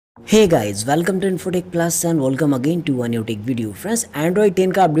Hey guys, welcome to infotech plus and welcome again to one new take video. Friends, Android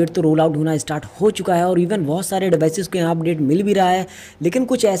 10 का update तो roll out होना start हो चुका है और इवन बहुत सारे डिवाइसेस को यहाँ अपडेट मिल भी रहा है। लेकिन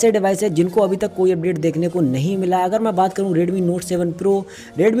कुछ ऐसे डिवाइस है जिनको अभी तक कोई अपडेट देखने को नहीं मिला है। अगर मैं बात करूँ Redmi Note 7 Pro,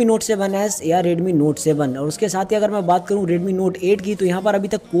 Redmi Note 7S या Redmi Note 7, और उसके साथ ही अगर मैं बात करूँ Redmi Note 8 की, तो यहाँ पर अभी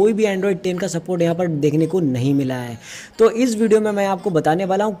तक कोई भी एंड्रॉइड 10 का सपोर्ट यहाँ पर देखने को नहीं मिला है। तो इस वीडियो में मैं आपको बताने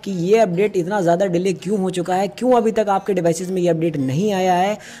वाला हूँ कि ये अपडेट इतना ज़्यादा डिले क्यों हो चुका है, क्यों अभी तक आपके डिवाइसेस में ये अपडेट नहीं आया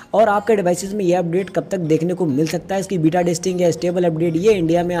है और आपके डिवाइसेस में ये अपडेट कब तक देखने को मिल सकता है। इसकी बीटा टेस्टिंग या स्टेबल अपडेट ये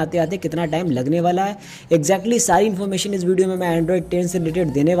इंडिया में आते आते कितना टाइम लगने वाला है, एग्जैक्टली सारी इन्फॉर्मेशन इस वीडियो में मैं एंड्रॉइड 10 से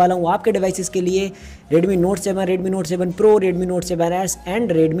रिलेटेड देने वाला हूँ आपके डिवाइसेस के लिए। Redmi Note 7, Redmi Note 7 Pro, Redmi Note 7S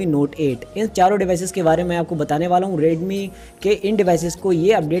and Redmi Note 8, इन चारों डिवाइसेस के बारे में आपको बताने वाला हूँ। Redmi के इन डिवाइसेस को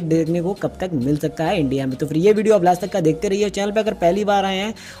ये अपडेट देखने को कब तक मिल सकता है इंडिया में। तो फिर ये वीडियो आप लास्ट तक का देखते रहिए। चैनल पे अगर पहली बार आए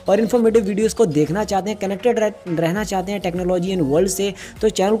हैं और इन्फॉर्मेटिव वीडियोस को देखना चाहते हैं, कनेक्टेड रहना चाहते हैं टेक्नोलॉजी एंड वर्ल्ड से, तो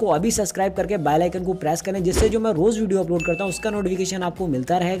चैनल को अभी सब्सक्राइब करके बेल आइकन को प्रेस करें, जिससे जो मैं रोज़ वीडियो अपलोड करता हूँ उसका नोटिफिकेशन आपको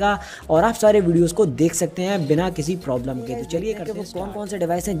मिलता रहेगा और आप सारे वीडियोज़ को देख सकते हैं बिना किसी प्रॉब्लम के। तो चलिए करते हैं कौन कौन से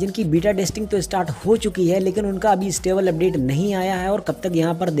डिवाइस हैं जिनकी बीटा टेस्टिंग तो स्टार्ट हो चुकी है लेकिन उनका अभी स्टेबल अपडेट नहीं आया है और कब तक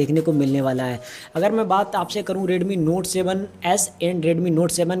यहाँ पर देखने को मिलने वाला है। अगर मैं बात आपसे करूँ Redmi Note 7S and Redmi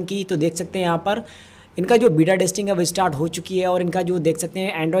Note 7 की, तो देख सकते हैं यहाँ पर इनका जो बीटा टेस्टिंग है वो स्टार्ट हो चुकी है और इनका जो देख सकते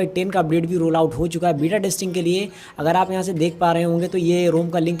हैं एंड्रॉइड 10 का अपडेट भी रोल आउट हो चुका है बीटा टेस्टिंग के लिए। अगर आप यहाँ से देख पा रहे होंगे तो ये रोम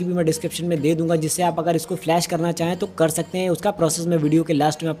का लिंक भी मैं डिस्क्रिप्शन में दे दूंगा, जिससे आप अगर इसको फ्लैश करना चाहें तो कर सकते हैं। उसका प्रोसेस मैं वीडियो के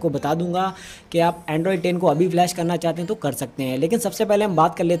लास्ट में आपको बता दूंगा कि आप एंड्रॉइड 10 को अभी फ्लैश करना चाहते हैं तो कर सकते हैं। लेकिन सबसे पहले हम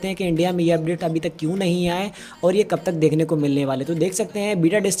बात कर लेते हैं कि इंडिया में ये अपडेट अभी तक क्यों नहीं आए और ये कब तक देखने को मिलने वाले। तो देख सकते हैं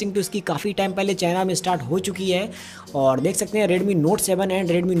बीटा टेस्टिंग तो इसकी काफ़ी टाइम पहले चाइना में स्टार्ट हो चुकी है और देख सकते हैं Redmi Note 7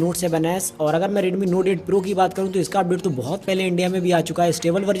 and Redmi Note 7S। और अगर मैं Redmi Note 8 Pro की बात तो इसका अपडेट तो बहुत पहले इंडिया में भी आ चुका है,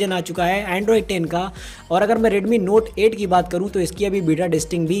 स्टेबल वर्जन आ चुका है एंड्रॉइड 10 का। और अगर मैं Redmi Note 8 की बात करूं तो इसकी अभी बीटा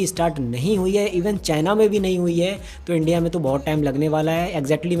टेस्टिंग भी स्टार्ट नहीं हुई है, इवन चाइना में भी नहीं हुई है। तो इंडिया में तो बहुत टाइम लगने वाला है।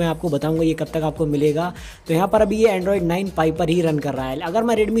 एग्जैक्टली मैं आपको बताऊंगा ये कब तक आपको मिलेगा। तो यहाँ पर अभी ये एंड्रॉइड 9 पाई पर ही रन कर रहा है। अगर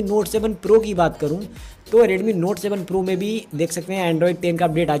मैं Redmi Note 7 Pro की बात करूँ तो Redmi Note 7 Pro में भी देख सकते हैं एंड्रॉइड 10 का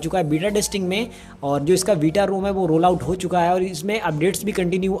अपडेट आ चुका है बीटा टेस्टिंग में, और जो इसका बीटा रोम है वो रोल आउट हो चुका है और इसमें अपडेट्स भी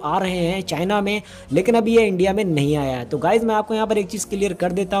कंटिन्यू आ रहे हैं चाइना में, लेकिन अभी ये इंडिया में नहीं आया है। तो गाइज मैं आपको यहाँ पर एक चीज़ क्लियर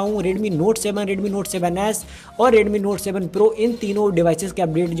कर देता हूँ, Redmi Note 7, Redmi Note 7S और Redmi Note 7 Pro, इन तीनों डिवाइसेस के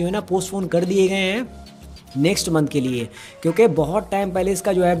अपडेट जो है ना पोस्टपोन कर दिए गए हैं नेक्स्ट मंथ के लिए, क्योंकि बहुत टाइम पहले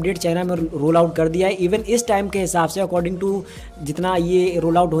इसका जो है अपडेट चाइना में रोल आउट कर दिया है। इवन इस टाइम के हिसाब से अकॉर्डिंग टू जितना ये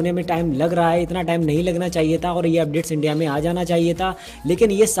रोल आउट होने में टाइम लग रहा है, इतना टाइम नहीं लगना चाहिए था और ये अपडेट्स इंडिया में आ जाना चाहिए था।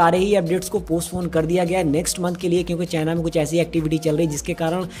 लेकिन ये सारे ही अपडेट्स को पोस्टपोन कर दिया गया है नेक्स्ट मंथ के लिए, क्योंकि चाइना में कुछ ऐसी एक्टिविटी चल रही है जिसके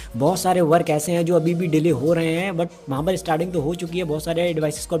कारण बहुत सारे वर्क ऐसे हैं जो अभी भी डिले हो रहे हैं। बट वहाँ पर स्टार्टिंग तो हो चुकी है, बहुत सारे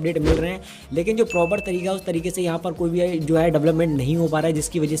डिवाइसेस को अपडेट मिल रहे हैं, लेकिन जो प्रॉपर तरीका उस तरीके से यहाँ पर कोई भी जो है डेवलपमेंट नहीं हो पा रहा है,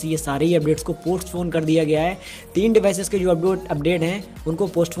 जिसकी वजह से ये सारे ही अपडेट्स को पोस्टपोन कर दिया गया है। 3 डिवाइसेस के जो अपडेट हैं उनको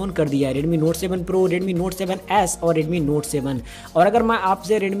पोस्टपोन कर दिया है, Redmi Note 7 Pro, Redmi Note 7S और Redmi Note 7। और अगर मैं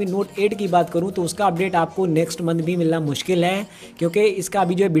आपसे Redmi Note 8 की बात करूं तो उसका अपडेट आपको नेक्स्ट मंथ भी मिलना मुश्किल है, क्योंकि इसका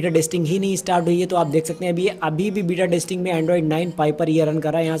अभी जो है बीटा टेस्टिंग ही नहीं स्टार्ट हुई है। तो आप देख सकते हैं अभी भी बीटा टेस्टिंग में एंड्रॉइड 9 पाई पर ये रन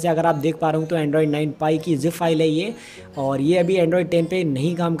कर रहा है। यहाँ से अगर आप देख पा रहे हो तो एंड्रॉइड 9 पाई की जिप फाइल है ये, और ये अभी एंड्रॉइड 10 पे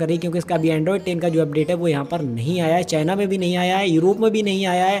नहीं काम कर रही, क्योंकि इसका अभी एंड्रॉइड 10 का जो अपडेट है वो यहाँ पर नहीं आया है, चाइना में भी नहीं आया है, यूरोप में भी नहीं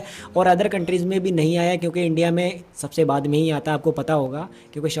आया है और अदर कंट्रीज़ में भी नहीं आया है, क्योंकि इंडिया में सबसे बाद में ही आता है, आपको पता होगा,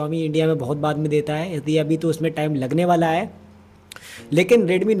 क्योंकि Xiaomi इंडिया में बहुत बाद में देता है, इसलिए अभी तो उसमें टाइम लगने वाला है। लेकिन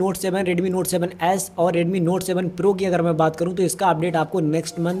Redmi Note 7, Redmi Note 7S और Redmi Note 7 Pro की अगर मैं बात करूं तो इसका अपडेट आपको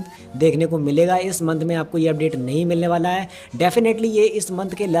नेक्स्ट मंथ देखने को मिलेगा। इस मंथ में आपको ये अपडेट नहीं मिलने वाला है। डेफिनेटली ये इस मंथ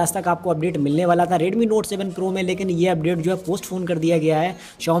के लास्ट तक आपको अपडेट मिलने वाला था Redmi Note 7 Pro में, लेकिन ये अपडेट जो है पोस्टपोन कर दिया गया है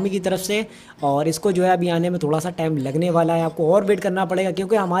Xiaomi की तरफ से, और इसको जो है अभी आने में थोड़ा सा टाइम लगने वाला है। आपको और वेट करना पड़ेगा,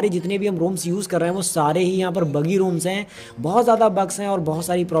 क्योंकि हमारे जितने भी हम रोम्स यूज़ कर रहे हैं वो सारे ही यहाँ पर बगी रोम्स हैं, बहुत ज़्यादा बग्स हैं और बहुत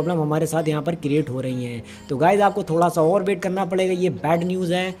सारी प्रॉब्लम हमारे साथ यहाँ पर क्रिएट हो रही हैं। तो गाइज़ आपको थोड़ा सा और वेट करना पड़ेगा। ये बैड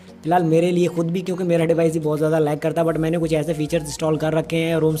न्यूज़ है फिलहाल मेरे लिए खुद भी, क्योंकि मेरा डिवाइस ही बहुत ज़्यादा लैग करता है, बट मैंने कुछ ऐसे फीचर्स इंस्टॉल कर रखे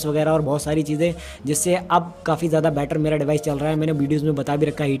हैं, रोम्स वगैरह और बहुत सारी चीज़ें, जिससे अब काफ़ी ज़्यादा बेटर मेरा डिवाइस चल रहा है। मैंने वीडियोज़ में बता भी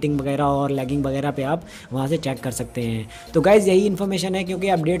रखा है हीटिंग वगैरह और लैगिंग वगैरह पे आप वहाँ से चेक कर सकते हैं। तो गाइज़ यही इन्फॉर्मेशन है, क्योंकि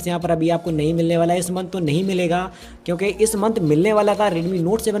अपडेट्स यहाँ पर अभी आपको नहीं मिलने वाला है, इस मंथ तो नहीं मिलेगा, क्योंकि इस मंथ मिलने वाला था Redmi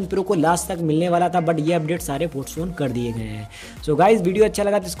Note 7 Pro को लास्ट तक मिलने वाला था, बट ये अपडेट सारे पोस्टपोन कर दिए गए हैं। सो गाइज़ वीडियो अच्छा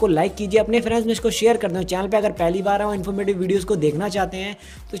लगा तो इसको लाइक कीजिए, अपने फ्रेंड्स में इसको शेयर कर दें। चैनल पर अगर पहली बार आओ इन्फॉर्मेटिव वीडियोज़ को देखना चाहते हैं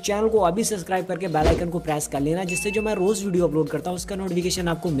तो चैनल को अभी सब्सक्राइब करके बेल आइकन को प्रेस कर लेना, जिससे जो मैं रोज़ वीडियो अपलोड करता हूँ उसका नोटिफिकेशन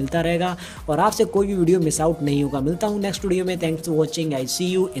आपको मिलता रहेगा और आपसे कोई भी वीडियो मिस आउट नहीं होगा। मिलता हूँ नेक्स्ट वीडियो में। Thanks for watching, I C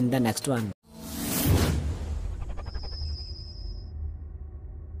you in the next one.